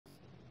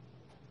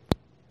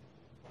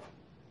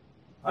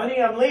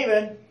Honey, I'm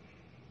leaving.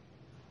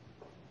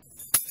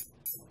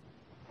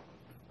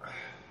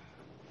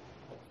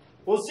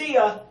 We'll see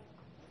ya.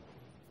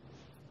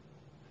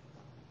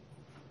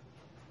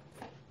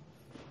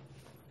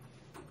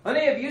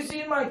 Honey, have you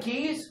seen my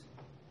keys?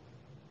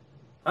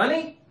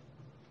 Honey?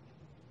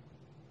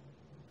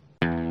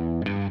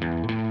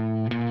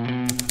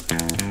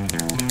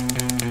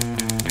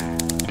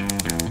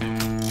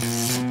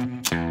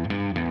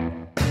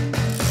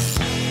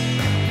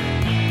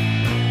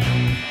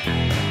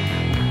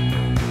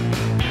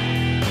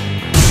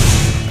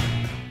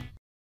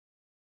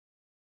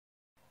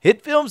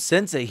 Hitfilm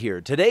Sensei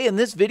here. Today in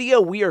this video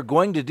we are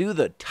going to do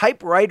the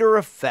typewriter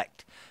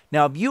effect.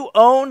 Now if you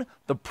own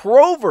the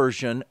pro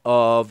version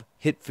of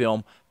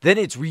Hitfilm, then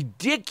it's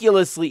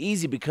ridiculously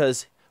easy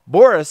because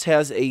Boris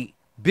has a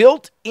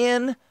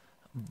built-in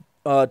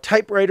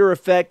typewriter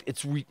effect.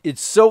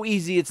 It's so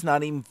easy it's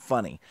not even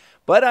funny.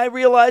 But I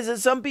realize that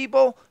some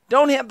people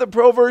don't have the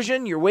pro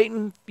version. You're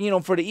waiting,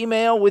 for the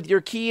email with your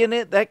key in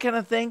it, that kind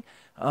of thing.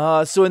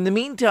 So in the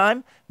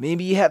meantime,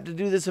 maybe you have to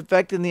do this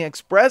effect in the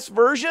express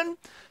version.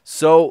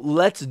 So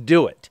let's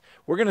do it.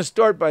 We're going to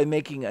start by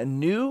making a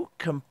new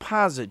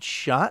composite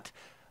shot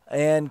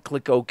and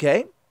click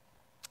OK.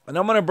 And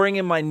I'm going to bring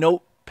in my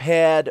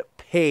notepad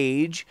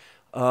page,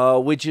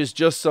 which is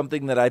just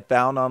something that I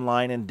found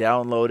online and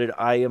downloaded.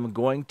 I am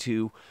going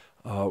to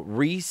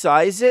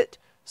resize it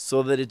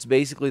so that it's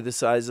basically the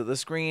size of the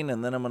screen.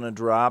 And then I'm going to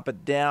drop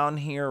it down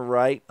here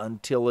right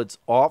until it's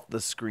off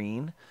the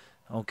screen.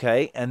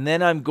 Okay, and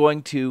then I'm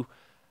going to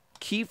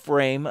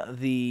keyframe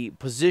the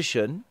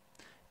position,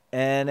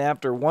 and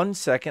after 1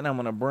 second I'm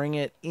going to bring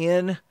it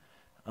in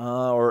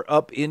or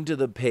up into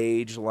the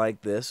page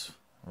like this,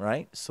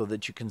 right, so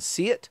that you can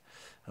see it,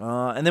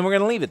 and then we're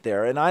going to leave it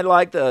there. And I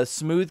like the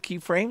smooth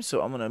keyframe,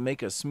 so I'm going to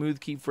make a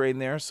smooth keyframe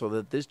there so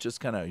that this just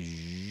kind of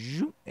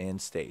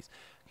and stays.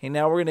 Okay,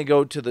 now we're going to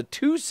go to the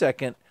 2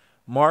 second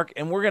mark,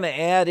 and we're going to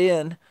add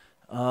in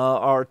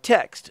our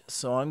text.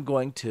 So I'm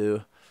going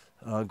to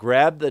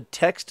grab the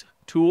text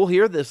tool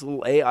here, this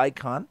little A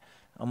icon.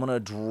 I'm going to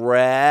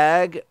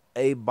drag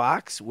a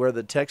box where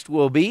the text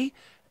will be,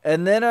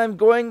 and then I'm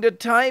going to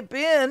type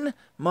in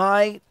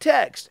my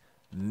text.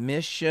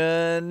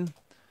 Mission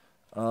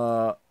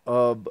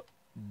objective,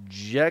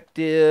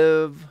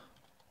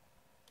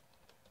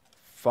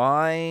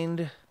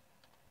 find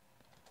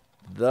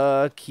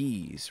the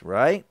keys,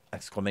 right?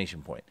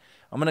 Exclamation point.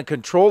 I'm going to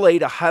Control A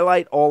to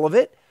highlight all of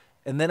it,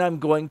 and then I'm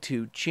going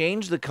to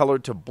change the color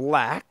to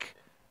black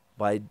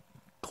by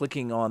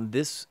clicking on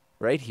this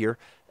right here.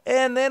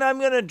 And then I'm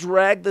going to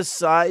drag the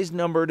size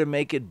number to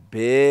make it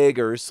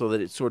bigger so that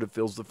it sort of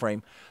fills the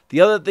frame. The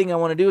other thing I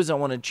want to do is I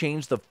want to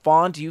change the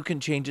font. You can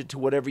change it to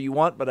whatever you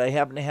want, but I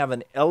happen to have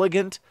an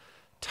elegant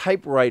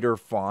typewriter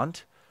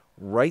font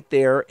right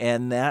there,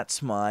 and that's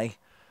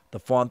the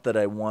font that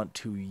I want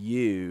to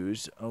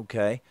use.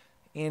 Okay.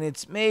 And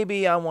it's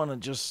maybe I want to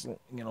just,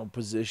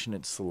 position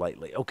it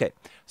slightly. Okay.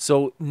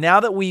 So now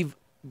that we've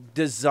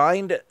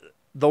designed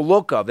the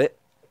look of it,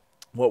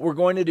 what we're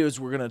going to do is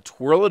we're going to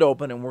twirl it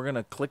open, and we're going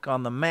to click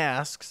on the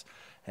masks,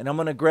 and I'm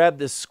going to grab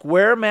this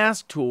square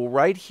mask tool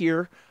right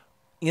here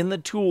in the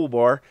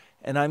toolbar,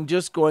 and I'm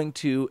just going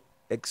to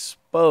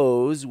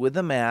expose with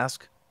the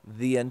mask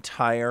the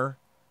entire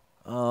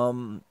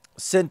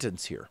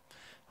sentence here.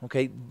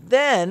 Okay,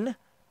 then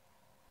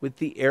with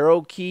the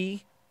arrow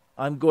key,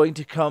 I'm going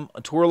to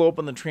twirl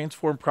open the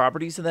transform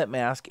properties of that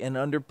mask, and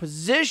under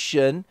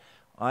position,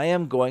 I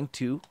am going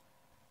to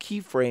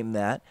keyframe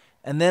that,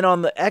 and then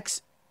on the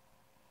X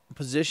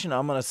position,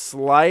 I'm going to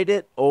slide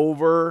it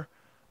over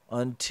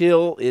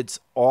until it's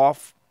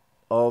off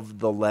of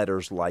the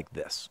letters like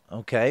this.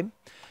 Okay.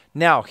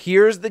 Now,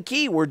 here's the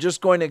key. We're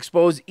just going to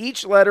expose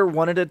each letter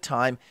one at a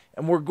time,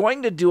 and we're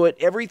going to do it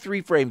every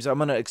 3 frames. I'm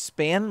going to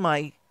expand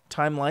my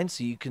timeline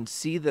so you can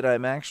see that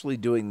I'm actually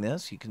doing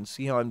this. You can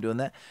see how I'm doing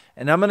that.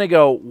 And I'm going to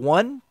go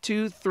 1,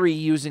 2, 3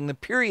 using the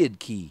period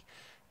key.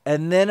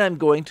 And then I'm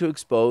going to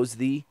expose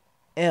the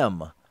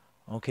M.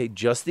 Okay,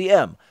 just the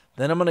M.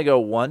 Then I'm going to go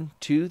 1,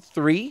 2,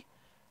 3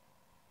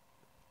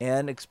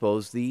 and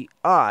expose the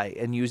I.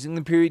 And using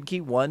the period key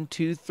 1,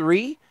 2,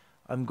 3,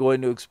 I'm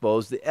going to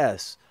expose the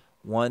S.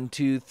 1,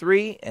 2,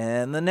 3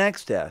 and the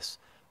next S.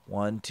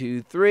 1,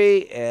 2,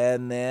 3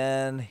 and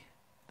then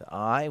the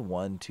I.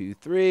 1, 2,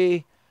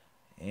 3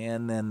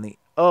 and then the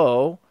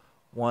O.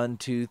 1,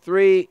 2,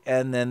 3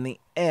 and then the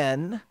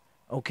N.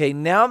 Okay,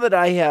 now that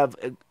I have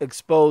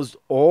exposed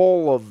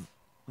all of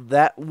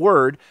that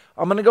word,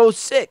 I'm going to go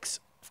 6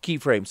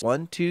 keyframes.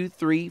 1, 2,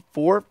 3,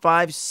 4,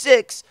 5,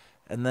 6.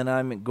 And then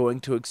I'm going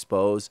to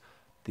expose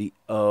the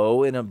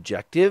O in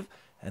objective.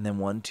 And then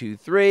 1, 2,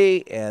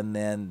 3. And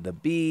then the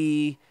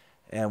B.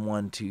 And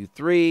 1, 2,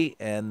 3.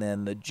 And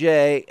then the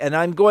J. And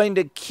I'm going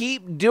to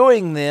keep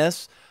doing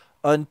this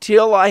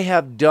until I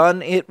have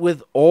done it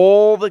with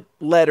all the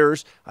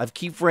letters. I've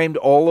keyframed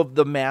all of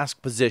the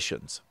mask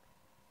positions.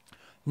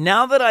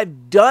 Now that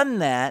I've done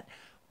that,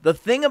 The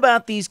thing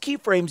about these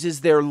keyframes is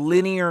they're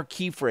linear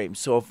keyframes.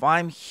 So if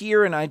I'm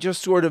here and I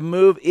just sort of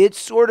move, it's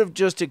sort of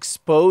just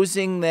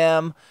exposing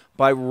them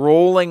by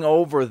rolling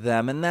over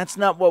them, and that's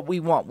not what we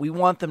want. We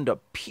want them to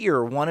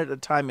appear one at a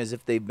time as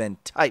if they've been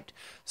typed.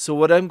 So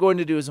what I'm going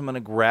to do is I'm going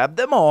to grab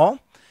them all,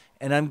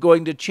 and I'm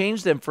going to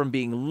change them from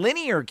being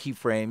linear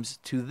keyframes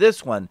to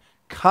this one,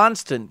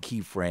 constant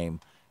keyframe.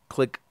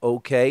 Click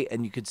OK,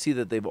 and you can see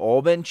that they've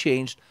all been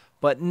changed.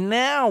 But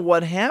now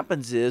what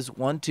happens is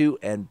 1, 2,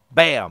 and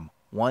bam.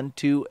 1,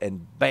 2,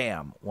 and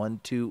bam.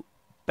 1, 2,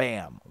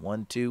 bam.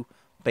 1, 2,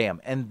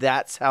 bam. And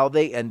that's how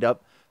they end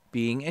up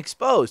being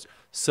exposed.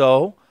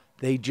 So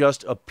they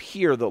just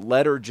appear. The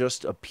letter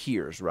just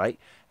appears, right?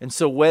 And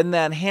so when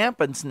that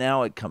happens,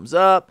 now it comes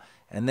up,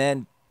 and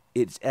then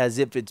it's as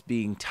if it's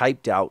being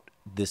typed out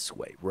this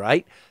way,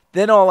 right?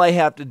 Then all I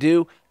have to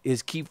do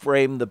is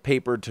keyframe the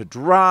paper to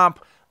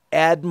drop,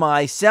 add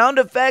my sound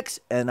effects,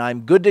 and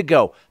I'm good to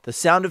go. The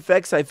sound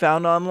effects I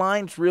found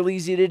online, it's real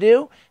easy to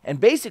do. And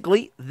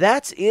basically,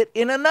 that's it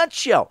in a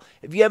nutshell.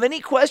 If you have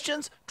any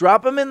questions,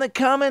 drop them in the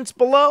comments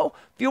below.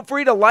 Feel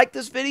free to like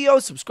this video,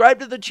 subscribe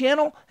to the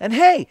channel, and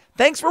hey,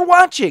 thanks for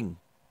watching.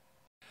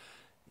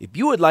 If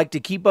you would like to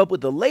keep up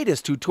with the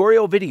latest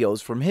tutorial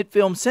videos from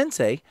Hitfilm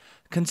Sensei,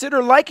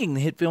 consider liking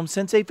the Hitfilm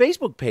Sensei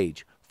Facebook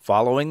page,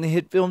 following the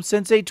Hitfilm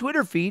Sensei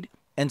Twitter feed,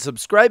 and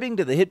subscribing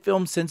to the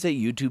Hitfilm Sensei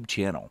YouTube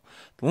channel.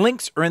 The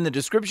links are in the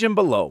description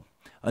below.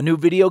 A new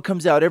video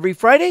comes out every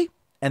Friday,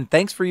 and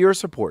thanks for your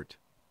support.